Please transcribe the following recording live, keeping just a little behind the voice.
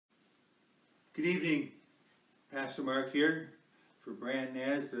Good evening, Pastor Mark here for Brant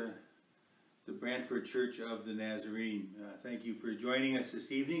Naz, the Brantford Church of the Nazarene. Thank you for joining us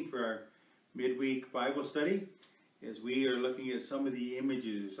this evening for our midweek Bible study as we are looking at some of the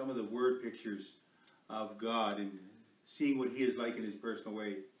images, some of the word pictures of God and seeing what He is like in His personal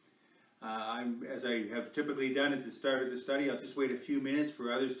way. As I have typically done at the start of the study, I'll just wait a few minutes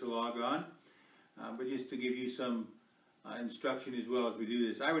for others to log on, but just to give you some instruction as well as we do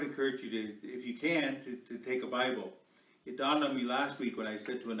this. I would encourage you to, if you can, to take a Bible. It dawned on me last week when I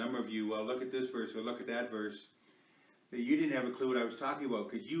said to a number of you, well, look at this verse or look at that verse, that you didn't have a clue what I was talking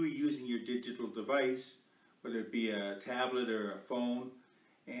about because you were using your digital device, whether it be a tablet or a phone,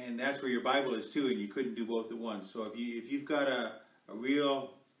 and that's where your Bible is too, and you couldn't do both at once. So if you've got a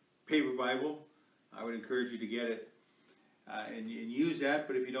real paper Bible, I would encourage you to get it and use that,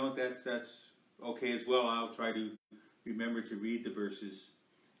 but if you don't, that's okay as well. I'll try to remember to read the verses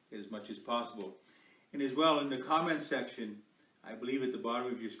as much as possible. And as well, in the comments section, I believe at the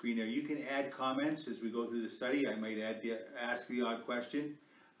bottom of your screen there, you can add comments as we go through the study. I might ask the odd question.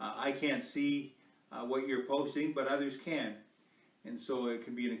 I can't see what you're posting, but others can. And so it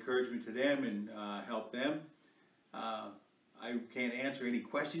can be an encouragement to them and help them. I can't answer any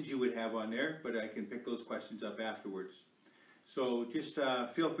questions you would have on there, but I can pick those questions up afterwards. So just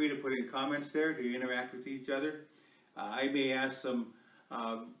feel free to put in comments there to interact with each other. I may ask some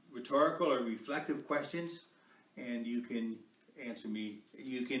rhetorical or reflective questions, and you can answer me.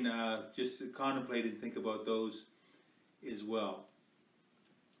 You can just contemplate and think about those as well.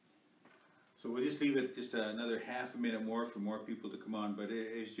 So we'll just leave it just another half a minute more for more people to come on. But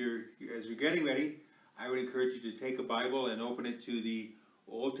as you're getting ready, I would encourage you to take a Bible and open it to the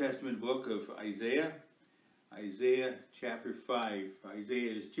Old Testament book of Isaiah. Isaiah chapter 5.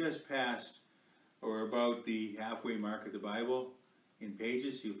 Isaiah is just past or about the halfway mark of the Bible in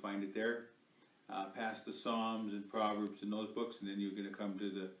pages. You'll find it there, past the Psalms and Proverbs and those books, and then you're going to come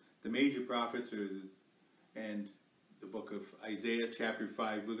to the major prophets and the book of Isaiah chapter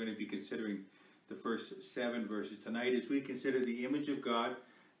 5. We're going to be considering the first 7 verses tonight as we consider the image of God,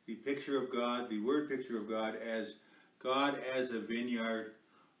 the picture of God, the word picture of God as a vineyard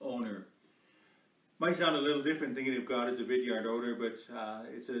owner. Might sound a little different thinking of God as a vineyard owner, but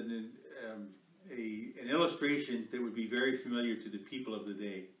it's an illustration that would be very familiar to the people of the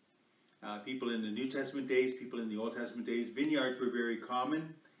day. People in the New Testament days, people in the Old Testament days, vineyards were very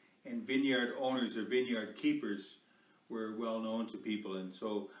common, and vineyard owners or vineyard keepers were well known to people. And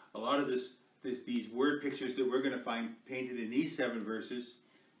so a lot of these word pictures that we're going to find painted in these 7 verses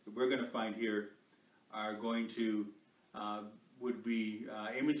that we're going to find here are going to would be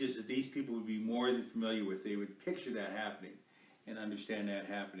images that these people would be more than familiar with. They would picture that happening and understand that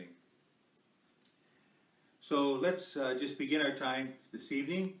happening. So let's just begin our time this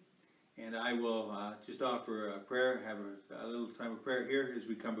evening, and I will just offer a prayer, have a little time of prayer here as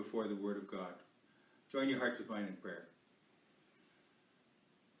we come before the Word of God. Join your hearts with mine in prayer.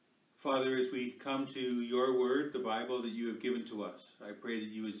 Father, as we come to your Word, the Bible that you have given to us, I pray that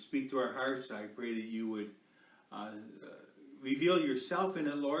you would speak to our hearts. I pray that you would reveal yourself in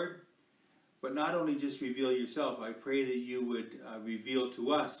it, Lord, but not only just reveal yourself, I pray that you would reveal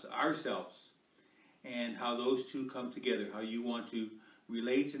to us ourselves, and how those two come together, how you want to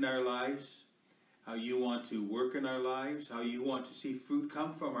relate in our lives, how you want to work in our lives, how you want to see fruit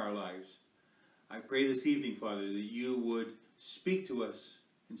come from our lives. I pray this evening, Father, that you would speak to us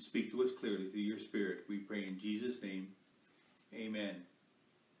and speak to us clearly through your Spirit. We pray in Jesus' name. Amen.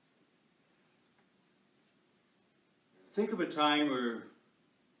 Think of a time, or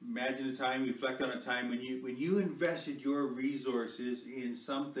imagine a time, reflect on a time when you invested your resources in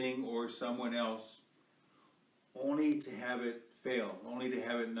something or someone else only to have it fail, only to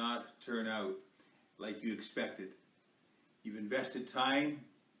have it not turn out like you expected. You've invested time,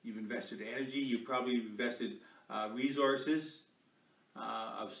 you've invested energy, you've probably invested resources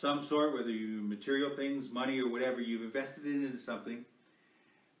of some sort, whether you material things, money, or whatever. You've invested it into something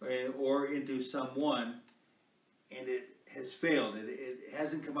or into someone, and it has failed. It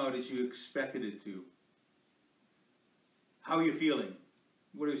hasn't come out as you expected it to. How are you feeling?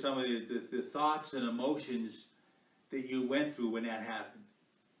 What are some of the thoughts and emotions that you went through when that happened?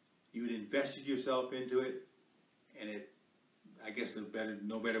 You had invested yourself into it, and I guess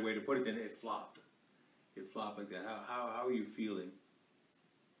no better way to put it than it flopped. It flopped like that. How are you feeling?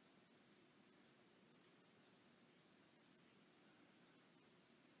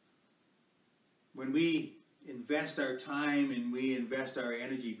 When we invest our time and we invest our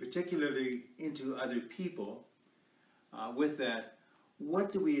energy, particularly into other people, with that,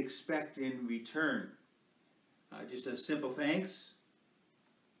 what do we expect in return? Just a simple thanks?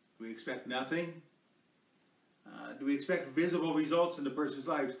 Do we expect nothing? Do we expect visible results in the person's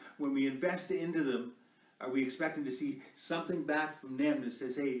lives? When we invest into them, are we expecting to see something back from them that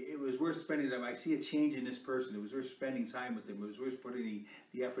says, hey, it was worth spending time. I see a change in this person. It was worth spending time with them. It was worth putting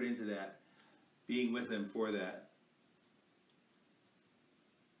the effort into that, being with them for that.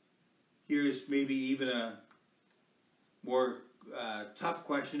 Here's maybe even a more tough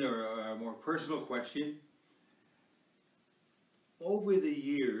question, or a more personal question. Over the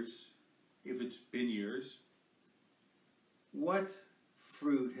years, if it's been years, what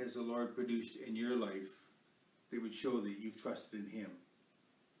fruit has the Lord produced in your life that would show that you've trusted in Him?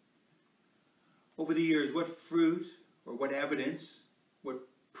 Over the years, what fruit, or what evidence, what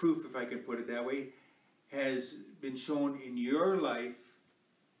proof, if I can put it that way, has been shown in your life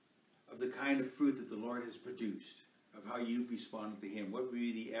of the kind of fruit that the Lord has produced, of how you've responded to Him? What would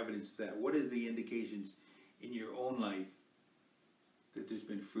be the evidence of that? What are the indications in your own life that there's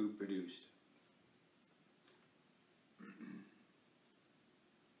been fruit produced?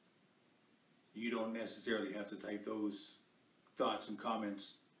 You don't necessarily have to type those thoughts and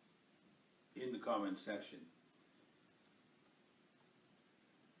comments in the comments section.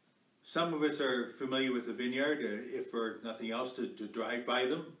 Some of us are familiar with the Vineyard, if for nothing else, to drive by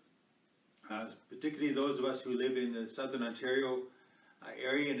them. Particularly those of us who live in the southern Ontario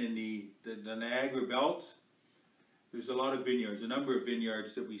area and in the Niagara Belt. There's a lot of vineyards, a number of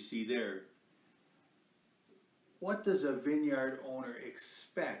vineyards that we see there. What does a vineyard owner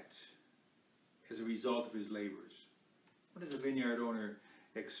expect as a result of his labors? What does a vineyard owner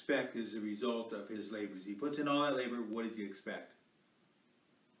expect as a result of his labors? He puts in all that labor, what does he expect?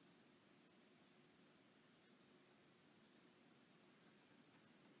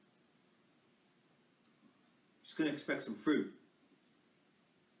 He's going to expect some fruit.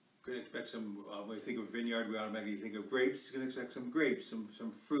 Going to expect some, when we think of a vineyard, we automatically think of grapes. He's going to expect some grapes,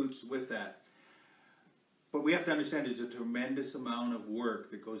 some fruits with that. But we have to understand there's a tremendous amount of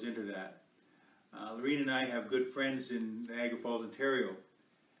work that goes into that. Lorene and I have good friends in Niagara Falls, Ontario.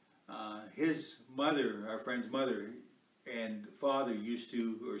 His mother, our friend's mother, and father used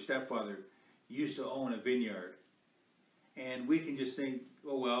to, or stepfather, used to own a vineyard. And we can just think,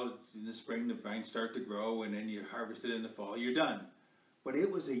 oh well, in the spring the vines start to grow and then you harvest it in the fall, you're done. But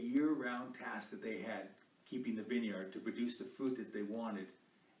it was a year-round task that they had, keeping the vineyard to produce the fruit that they wanted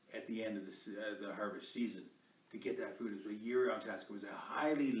at the end of the harvest season. To get that fruit, it was a year-round task. It was a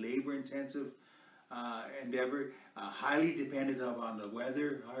highly labor-intensive endeavor, highly dependent on the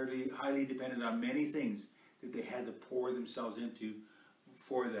weather, highly dependent on many things that they had to pour themselves into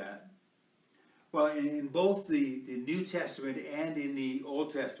for that. Well, in both the New Testament and in the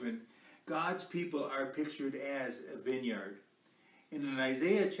Old Testament, God's people are pictured as a vineyard. And in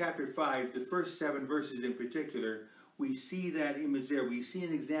Isaiah chapter 5, the first 7 verses in particular, we see that image there. We see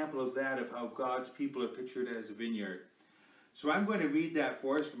an example of that, of how God's people are pictured as a vineyard. So I'm going to read that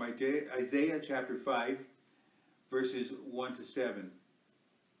for us from Isaiah chapter 5, verses 1 to 7.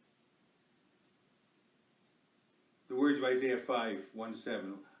 The words of Isaiah 5, 1 to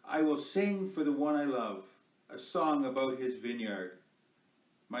 7. I will sing for the one I love, a song about his vineyard.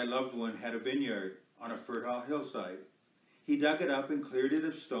 My loved one had a vineyard on a fertile hillside. He dug it up and cleared it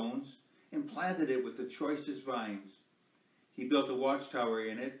of stones and planted it with the choicest vines. He built a watchtower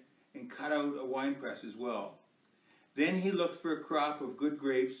in it and cut out a winepress as well. Then he looked for a crop of good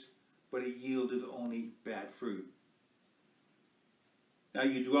grapes, but it yielded only bad fruit. Now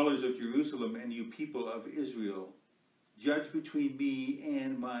you dwellers of Jerusalem and you people of Israel, judge between me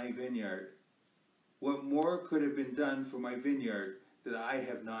and my vineyard. What more could have been done for my vineyard that I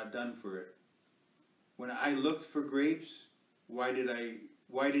have not done for it? When I looked for grapes, why did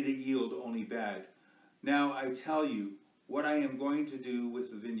it yield only bad? Now I tell you what I am going to do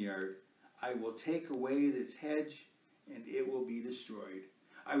with the vineyard. I will take away its hedge, and it will be destroyed.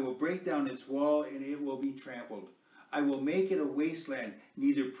 I will break down its wall, and it will be trampled. I will make it a wasteland,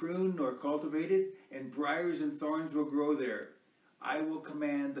 neither pruned nor cultivated, and briars and thorns will grow there. I will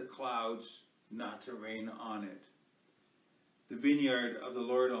command the clouds not to rain on it. The vineyard of the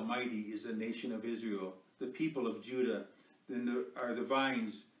Lord Almighty is the nation of Israel. The people of Judah are the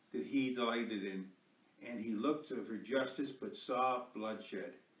vines that he delighted in. And he looked for justice, but saw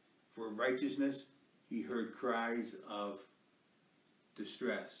bloodshed. For righteousness, he heard cries of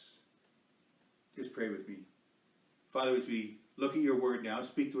distress. Just pray with me. Father, as we look at your word now,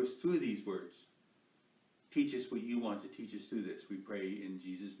 speak to us through these words. Teach us what you want to teach us through this. We pray in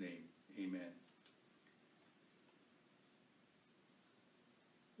Jesus' name. Amen.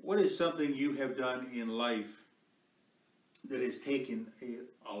 What is something you have done in life that has taken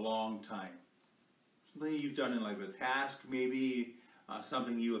a long time? Something you've done in life, a task maybe,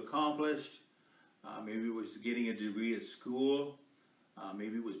 something you accomplished. Maybe it was getting a degree at school.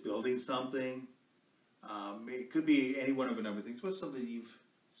 Maybe it was building something. It could be any one of a number of things. What's something you've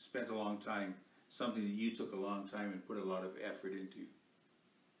spent a long time, something that you took a long time and put a lot of effort into?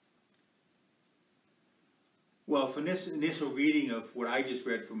 Well, from this initial reading of what I just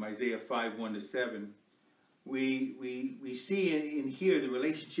read from Isaiah 5, 1-7, we see in here the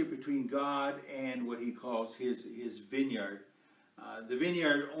relationship between God and what he calls his vineyard. The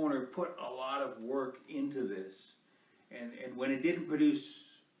vineyard owner put a lot of work into this. And when it didn't produce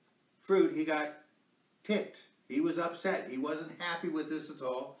fruit, he got ticked. He was upset. He wasn't happy with this at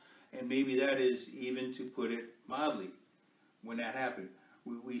all. And maybe that is even to put it mildly when that happened.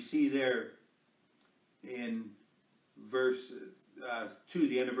 We see there in verse 2,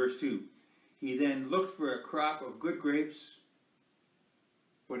 the end of verse 2, he then looked for a crop of good grapes,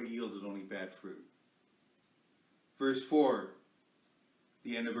 but it yielded only bad fruit. Verse 4,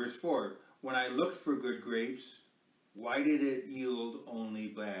 the end of verse 4, when I looked for good grapes, why did it yield only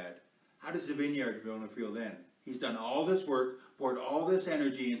bad? How does the vineyard owner feel then? He's done all this work, poured all this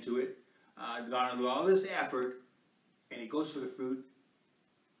energy into it, gone through all this effort, and he goes for the fruit,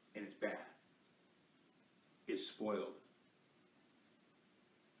 and it's bad. It's spoiled.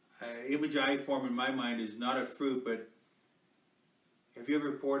 Image I form in my mind is not a fruit, but have you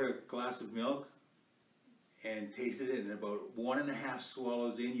ever poured a glass of milk and tasted it, and about 1.5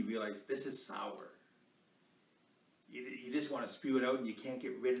 swallows in, you realize this is sour. You just want to spew it out and you can't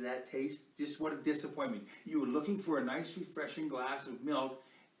get rid of that taste. Just what a disappointment. You were looking for a nice, refreshing glass of milk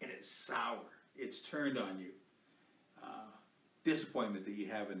and it's sour. It's turned on you. Disappointment that you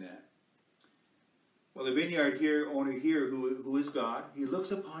have in that. Well, the vineyard owner here, who is God, he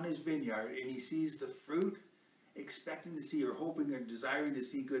looks upon his vineyard and he sees the fruit, expecting to see or hoping or desiring to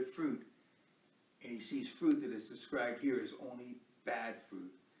see good fruit. And he sees fruit that is described here as only bad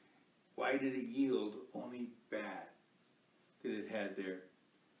fruit. Why did it yield only bad that it had there?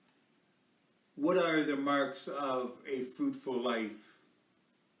 What are the marks of a fruitful life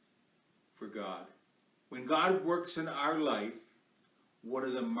for God? When God works in our life, what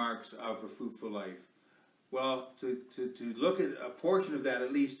are the marks of a fruitful life? Well, to look at a portion of that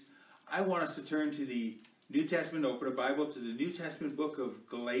at least, I want us to turn to the New Testament, open a Bible to the New Testament book of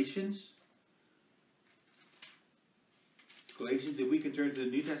Galatians. Galatians, if we can turn to the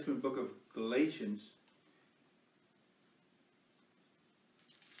New Testament book of Galatians.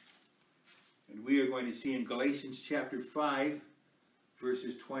 And we are going to see in Galatians chapter 5,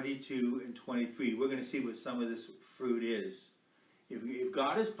 verses 22 and 23. We're going to see what some of this fruit is. If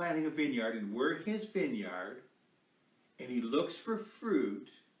God is planting a vineyard and we're his vineyard, and he looks for fruit,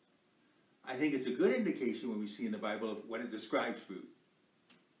 I think it's a good indication when we see in the Bible of when it describes fruit.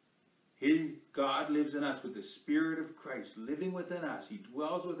 God lives in us with the Spirit of Christ living within us. He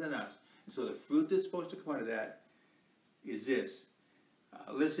dwells within us. And so the fruit that's supposed to come out of that is this.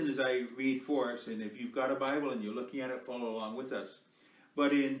 Listen as I read for us, and if you've got a Bible and you're looking at it, follow along with us.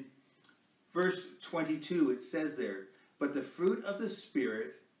 But in verse 22, it says there, but the fruit of the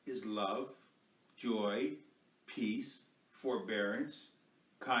Spirit is love, joy, peace, forbearance,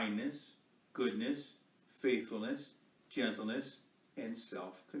 kindness, goodness, faithfulness, gentleness, and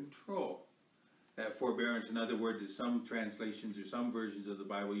self-control. That forbearance, another word that some translations or some versions of the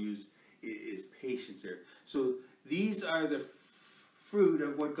Bible use, is patience there. So these are the fruit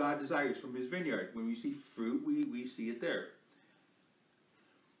of what God desires from his vineyard. When we see fruit, we see it there.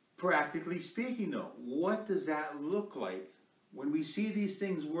 Practically speaking, though, what does that look like? When we see these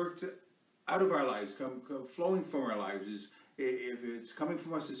things worked out of our lives, flowing from our lives, if it's coming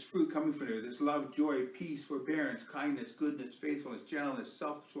from us as fruit coming from there, this love, joy, peace, forbearance, kindness, goodness, faithfulness, gentleness,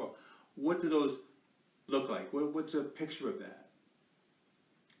 self-control, what do those look like? What's a picture of that?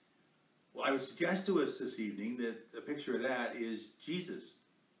 Well, I would suggest to us this evening that a picture of that is Jesus.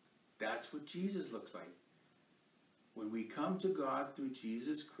 That's what Jesus looks like. When we come to God through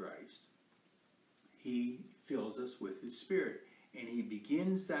Jesus Christ, he fills us with his Spirit. And he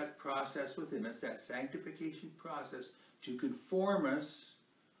begins that process within us, that sanctification process, to conform us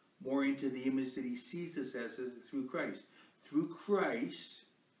more into the image that he sees us as through Christ. Through Christ,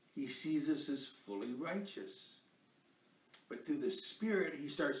 he sees us as fully righteous. But through the Spirit, he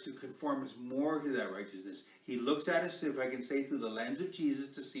starts to conform us more to that righteousness. He looks at us, if I can say, through the lens of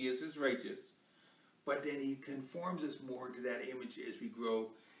Jesus to see us as righteous. But then he conforms us more to that image as we grow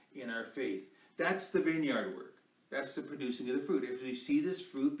in our faith. That's the vineyard work. That's the producing of the fruit. If we see this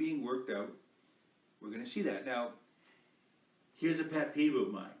fruit being worked out, we're going to see that. Now, here's a pet peeve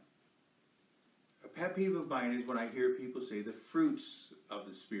of mine. A pet peeve of mine is when I hear people say the fruits of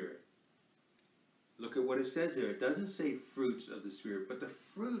the Spirit. look at what it says there. It doesn't say fruits of the Spirit, but the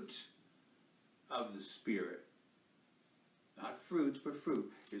fruit of the Spirit. Not fruits, but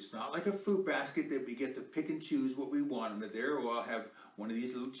fruit. It's not like a fruit basket that we get to pick and choose what we want under there. Or I'll have one of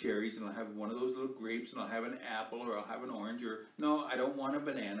these little cherries, and I'll have one of those little grapes, and I'll have an apple, or I'll have an orange. Or no, I don't want a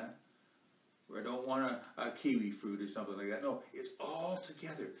banana. Or I don't want a kiwi fruit or something like that. No, it's all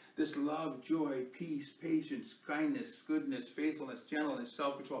together. This love, joy, peace, patience, kindness, goodness, faithfulness, gentleness,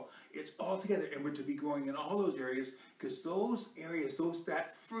 self-control. It's all together. And we're to be growing in all those areas, because those areas,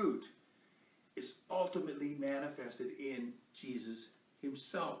 that fruit is ultimately manifested in Jesus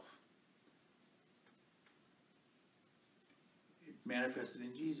himself. It manifested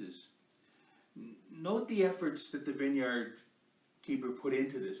in Jesus. Note the efforts that the vineyard keeper put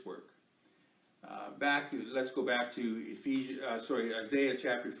into this work. Let's go back to Isaiah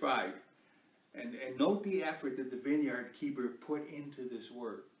chapter 5, and note the effort that the vineyard keeper put into this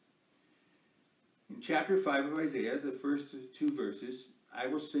work. In chapter 5 of Isaiah, the first two verses, I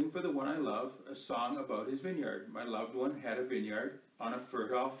will sing for the one I love a song about his vineyard. My loved one had a vineyard on a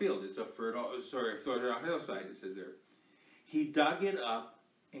fertile field. It's a fertile hillside, it says there. He dug it up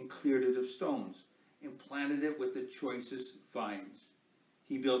and cleared it of stones and planted it with the choicest vines.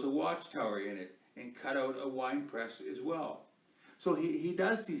 He built a watchtower in it and cut out a winepress as well. So he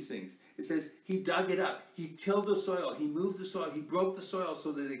does these things. It says he dug it up. He tilled the soil. He moved the soil. He broke the soil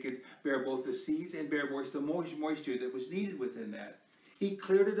so that it could bear both the seeds and bear the moisture that was needed within that. He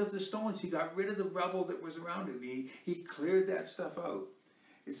cleared it of the stones. He got rid of the rubble that was around it. He cleared that stuff out.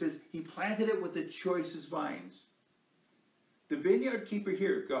 It says he planted it with the choicest vines. The vineyard keeper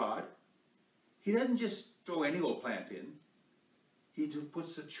here, God, he doesn't just throw any old plant in. He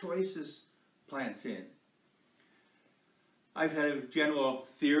puts the choicest plants in. I've had a general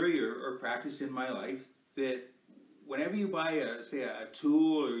theory or practice in my life that whenever you buy a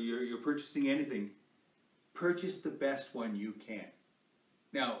tool, or you're purchasing anything, purchase the best one you can.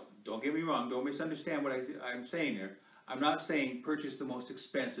 Now, don't get me wrong, don't misunderstand what I'm saying there. I'm not saying purchase the most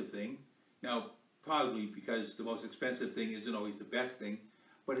expensive thing. Now, probably because the most expensive thing isn't always the best thing,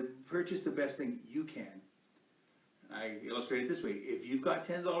 but purchase the best thing you can. I illustrate it this way. If you've got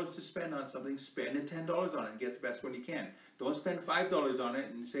 $10 to spend on something, spend the $10 on it and get the best one you can. Don't spend $5 on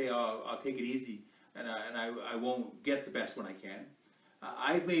it and say, oh, I'll take it easy and I won't get the best one I can.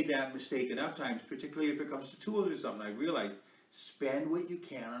 I've made that mistake enough times, particularly if it comes to tools or something. I've realized, spend what you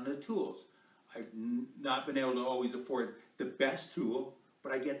can on the tools. I've not been able to always afford the best tool,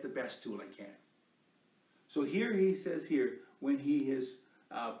 but I get the best tool I can. So here he says here, when he has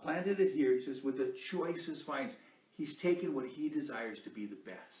planted it here, he says, with the choicest vines. He's taken what he desires to be the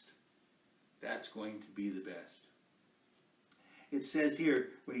best. That's going to be the best. It says here,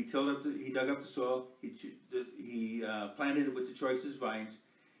 when he dug up the soil, he planted it with the choicest vines.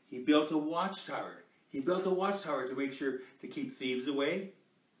 He built a watchtower. He built a watchtower to make sure to keep thieves away,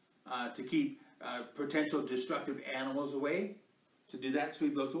 to keep potential destructive animals away. To do that, so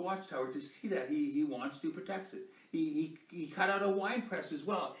he built a watchtower to see that. He wants to protect it. He cut out a wine press as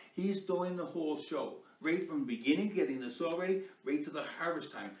well. He's doing the whole show. Right from the beginning, getting the soil ready, right to the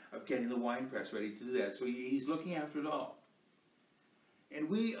harvest time of getting the wine press ready to do that. So he's looking after it all. And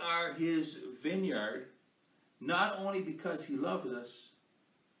we are his vineyard, not only because he loves us,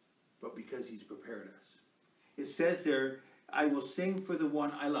 but because he's prepared us. It says there, I will sing for the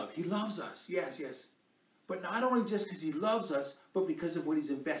one I love. He loves us, yes, yes. But not only just because he loves us, but because of what he's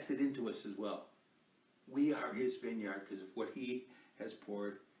invested into us as well. We are his vineyard because of what he has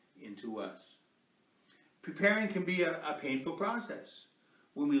poured into us. Preparing can be a painful process.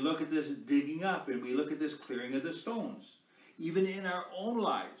 When we look at this digging up and we look at this clearing of the stones, even in our own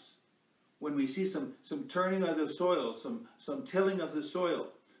lives, when we see some turning of the soil, some tilling of the soil,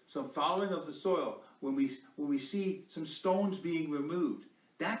 some fouling of the soil, when we see some stones being removed,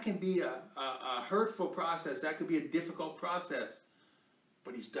 that can be a hurtful process. That could be a difficult process.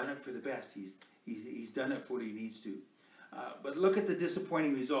 But he's done it for the best. He's done it for what he needs to. But look at the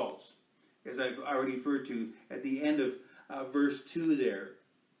disappointing results, as I've already referred to at the end of verse 2 there.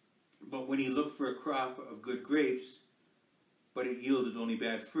 But when he looked for a crop of good grapes, but it yielded only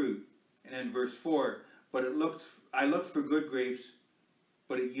bad fruit. And then verse 4, but I looked for good grapes,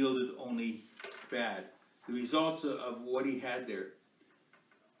 but it yielded only bad. The results of what he had there.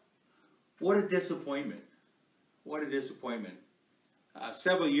 What a disappointment. What a disappointment.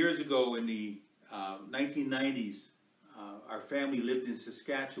 Several years ago in the 1990s, our family lived in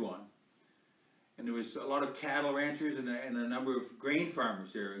Saskatchewan. And there was a lot of cattle ranchers and a number of grain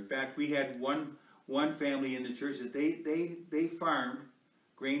farmers there. In fact, we had one family in the church that they farmed,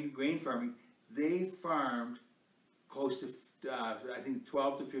 grain farming. They farmed close to, I think,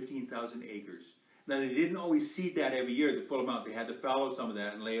 12 to 15,000 acres. Now, they didn't always seed that every year, the full amount. They had to fallow some of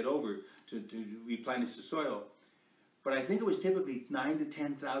that and lay it over to replenish the soil. But I think it was typically 9,000 to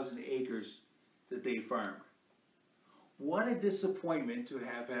 10,000 acres that they farmed. What a disappointment to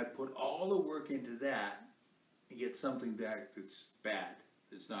have had put all the work into that and get something that's bad,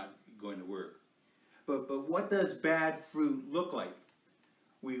 that's not going to work. But what does bad fruit look like?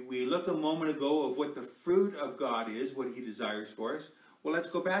 We looked a moment ago of what the fruit of God is, what he desires for us. Well,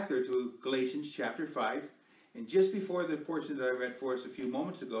 let's go back there to Galatians chapter 5. And just before the portion that I read for us a few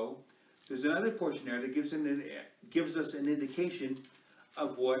moments ago, there's another portion there that gives us an indication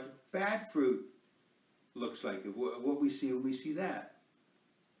of what bad fruit looks like, of what we see when we see that.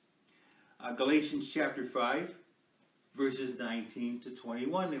 Galatians chapter 5, verses 19 to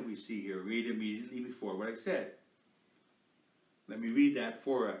 21 that we see here. Read immediately before what I said. Let me read that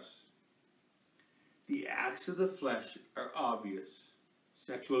for us. The acts of the flesh are obvious: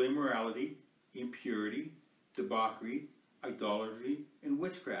 sexual immorality, impurity, debauchery, idolatry, and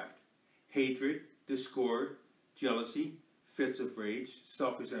witchcraft, hatred, discord, jealousy, fits of rage,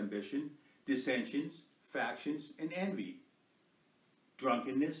 selfish ambition, dissensions, factions, and envy,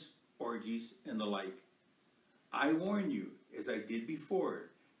 drunkenness, orgies, and the like. I warn you, as I did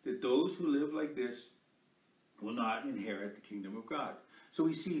before, that those who live like this will not inherit the kingdom of God. So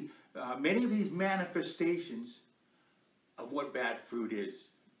we see many of these manifestations of what bad fruit is.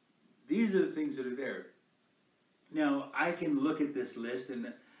 These are the things that are there. Now, I can look at this list,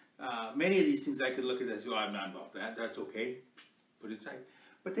 and many of these things I could look at and say, oh, I'm not involved in that. That's okay. Put it aside.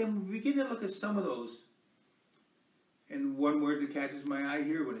 But then we begin to look at some of those, and one word that catches my eye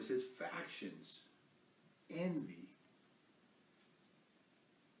here when it says factions, envy.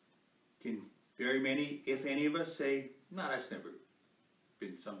 Can very many, if any of us, say, no, that's never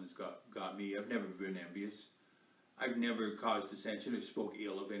been something that's got me. I've never been envious. I've never caused dissension or spoke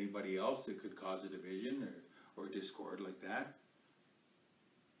ill of anybody else that could cause a division or discord like that.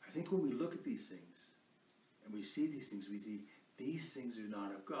 I think when we look at these things and we see these things, we see these things are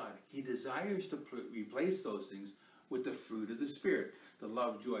not of God. He desires to replace those things with the fruit of the Spirit: the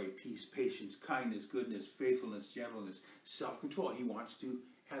love, joy, peace, patience, kindness, goodness, faithfulness, gentleness, self-control. He wants to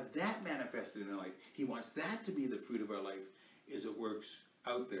have that manifested in our life. He wants that to be the fruit of our life as it works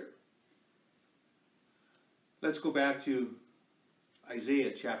out there. Let's go back to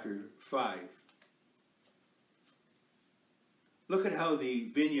Isaiah chapter 5. Look at how the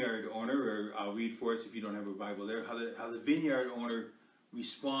vineyard owner, or I'll read for us if you don't have a Bible there, how the vineyard owner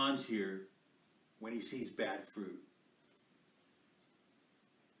responds here when he sees bad fruit.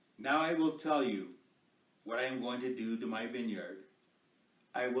 Now I will tell you what I am going to do to my vineyard.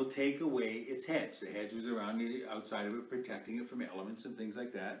 I will take away its hedge. The hedge was around the outside of it, protecting it from elements and things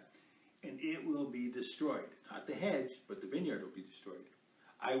like that. And it will be destroyed. Not the hedge, but the vineyard will be destroyed.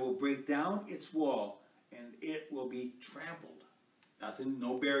 I will break down its wall, and it will be trampled. Nothing,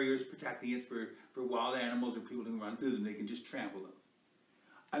 no barriers protecting it for wild animals or people who can run through them. They can just trample them.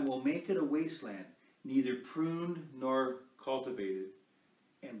 I will make it a wasteland, neither pruned nor cultivated,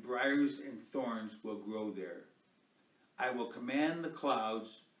 and briars and thorns will grow there. I will command the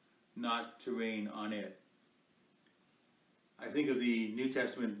clouds not to rain on it. I think of the New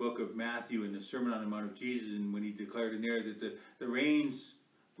Testament book of Matthew and the Sermon on the Mount of Jesus, and when he declared in there that the rains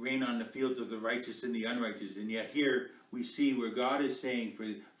rain on the fields of the righteous and the unrighteous. And yet here we see where God is saying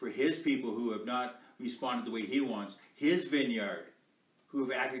for his people who have not responded the way he wants, his vineyard, who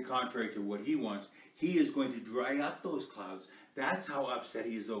have acted contrary to what he wants, he is going to dry up those clouds. That's how upset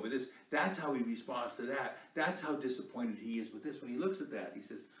he is over this. That's how he responds to that. That's how disappointed he is with this. When he looks at that, he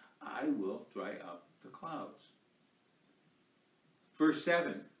says, I will dry up the clouds. Verse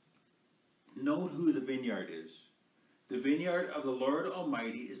 7, note who the vineyard is. The vineyard of the Lord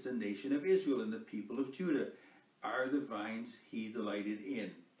Almighty is the nation of Israel, and the people of Judah are the vines he delighted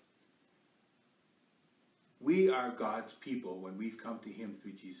in. We are God's people when we've come to him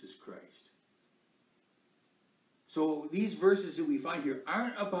through Jesus Christ. So these verses that we find here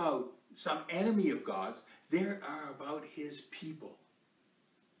aren't about some enemy of God's. They are about his people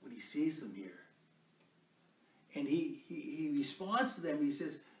when he sees them here. And he responds to them. He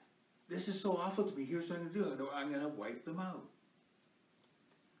says, this is so awful to me. Here's what I'm going to do. I'm going to wipe them out.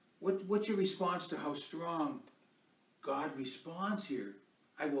 What's your response to how strong God responds here?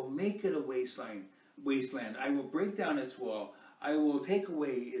 I will make it a wasteland. I will break down its wall. I will take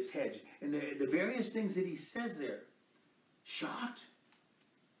away its hedge. And the various things that he says there. Shocked?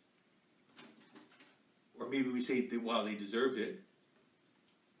 Or maybe we say, well, they deserved it.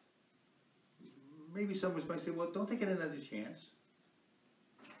 Maybe someone might say, well, don't they get another chance?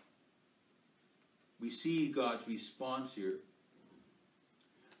 We see God's response here.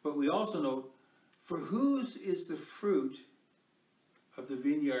 But we also note, For whose is the fruit of the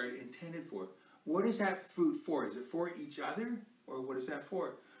vineyard intended for? What is that fruit for? Is it for each other? Or what is that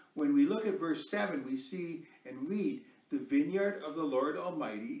for? When we look at verse 7, we see and read, the vineyard of the Lord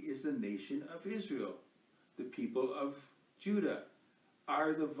Almighty is the nation of Israel. The people of Judah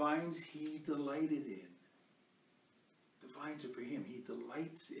are the vines he delighted in. The vines are for him. He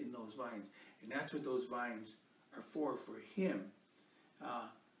delights in those vines. And that's what those vines are for him.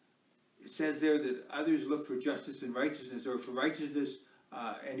 It says there that others look for justice and righteousness, or for righteousness,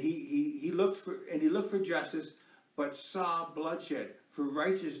 and he looked for justice, but saw bloodshed. For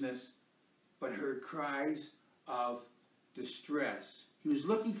righteousness, but heard cries of distress. He was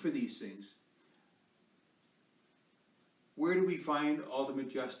looking for these things. Where do we find ultimate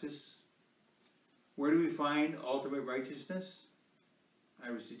justice? Where do we find ultimate righteousness? I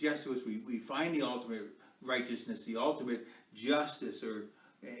would suggest to us we find the ultimate righteousness, the ultimate justice, or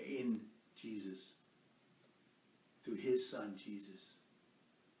in Jesus. Through his Son, Jesus.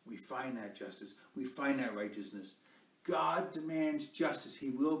 We find that justice. We find that righteousness. God demands justice. He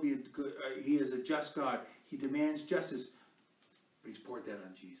will be he is a just God. He demands justice. But he's poured that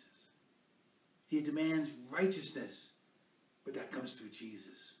on Jesus. He demands righteousness. But that comes through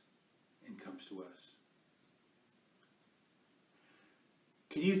Jesus and comes to us.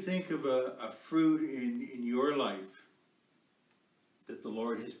 Can you think of a fruit in your life that the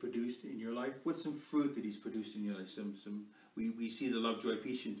Lord has produced in your life? What's some fruit that he's produced in your life? We see the love, joy,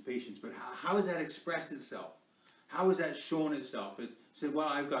 patience, but how has that expressed itself? How has that shown itself? It said, well,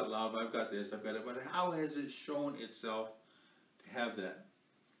 I've got love, I've got this, I've got it, but how has it shown itself to have that?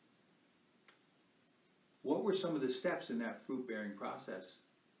 What were some of the steps in that fruit-bearing process?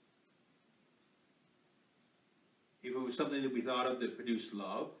 If it was something that we thought of that produced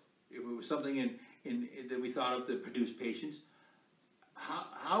love, if it was something that we thought of that produced patience,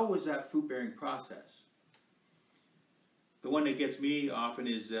 how was that fruit-bearing process? The one that gets me often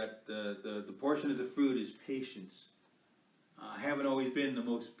is that the portion of the fruit is patience. I haven't always been the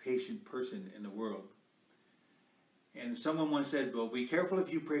most patient person in the world. And someone once said, well, be careful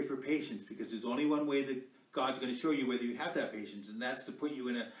if you pray for patience, because there's only one way that God's going to show you whether you have that patience, and that's to put you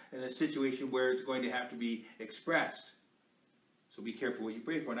in a situation where it's going to have to be expressed. So be careful what you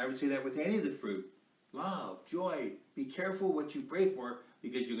pray for. And I would say that with any of the fruit. Love, joy. Be careful what you pray for,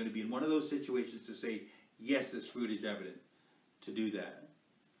 because you're going to be in one of those situations to say, yes, this fruit is evident. To do that.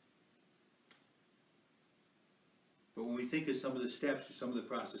 But when we think of some of the steps or some of the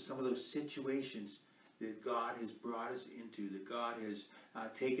process, some of those situations that God has brought us into, that God has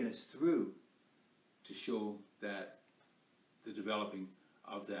taken us through to show that the developing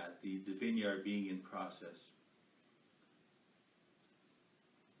of that, the vineyard being in process.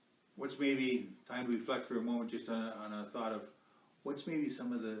 What's maybe, time to reflect for a moment just on a thought of, what's maybe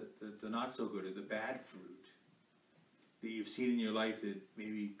some of the not so good or the bad fruit that you've seen in your life that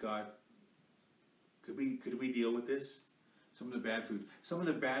maybe God, could we deal with this? Some of the bad fruit. Some of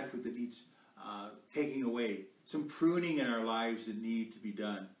the bad fruit that needs taking away. Some pruning in our lives that need to be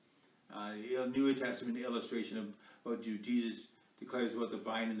done. New Testament illustration about Jesus declares about the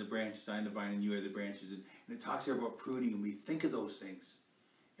vine and the branches. I am the vine and you are the branches. And it talks there about pruning, and we think of those things.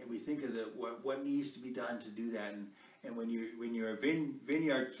 And we think of what needs to be done to do that. And when you're a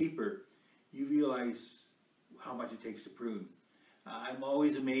vineyard keeper, you realize how much it takes to prune. I'm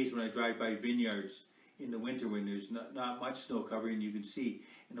always amazed when I drive by vineyards in the winter when there's not much snow covering, you can see.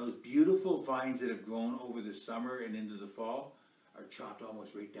 And those beautiful vines that have grown over the summer and into the fall are chopped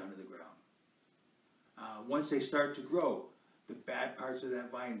almost right down to the ground. Once they start to grow, the bad parts of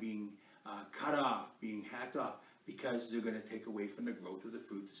that vine being cut off, being hacked off, because they're going to take away from the growth of the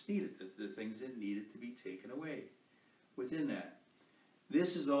fruit that's needed, the things that needed to be taken away within that.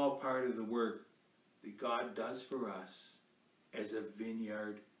 This is all part of the work that God does for us as a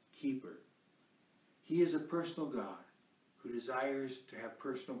vineyard keeper. He is a personal God who desires to have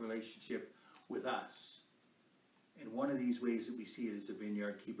personal relationship with us. And one of these ways that we see it is the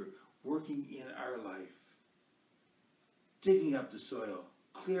vineyard keeper working in our life, digging up the soil,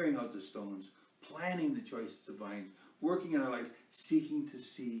 clearing out the stones, planting the choices of vines, working in our life, seeking to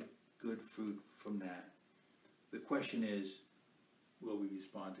see good fruit from that. The question is, will we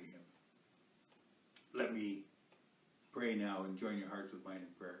respond to him? Let me pray now and join your hearts with mine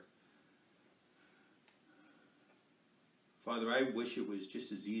in prayer. Father, I wish it was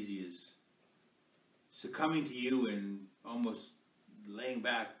just as easy as succumbing to you and almost laying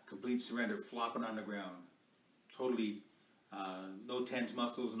back, complete surrender, flopping on the ground. Totally, no tense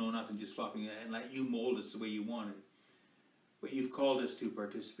muscles, no nothing, just flopping, and let you mold us the way you want it. But you've called us to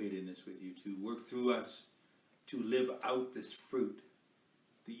participate in this with you, to work through us, to live out this fruit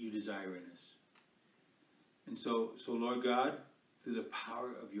that you desire in us. And so Lord God, through the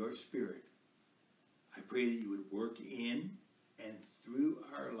power of your Spirit, I pray that you would work in and through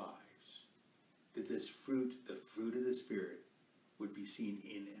our lives, that this fruit, the fruit of the Spirit, would be seen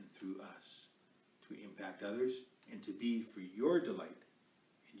in and through us to impact others and to be for your delight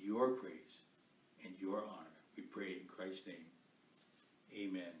and your praise and your honor. We pray in Christ's name.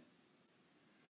 Amen.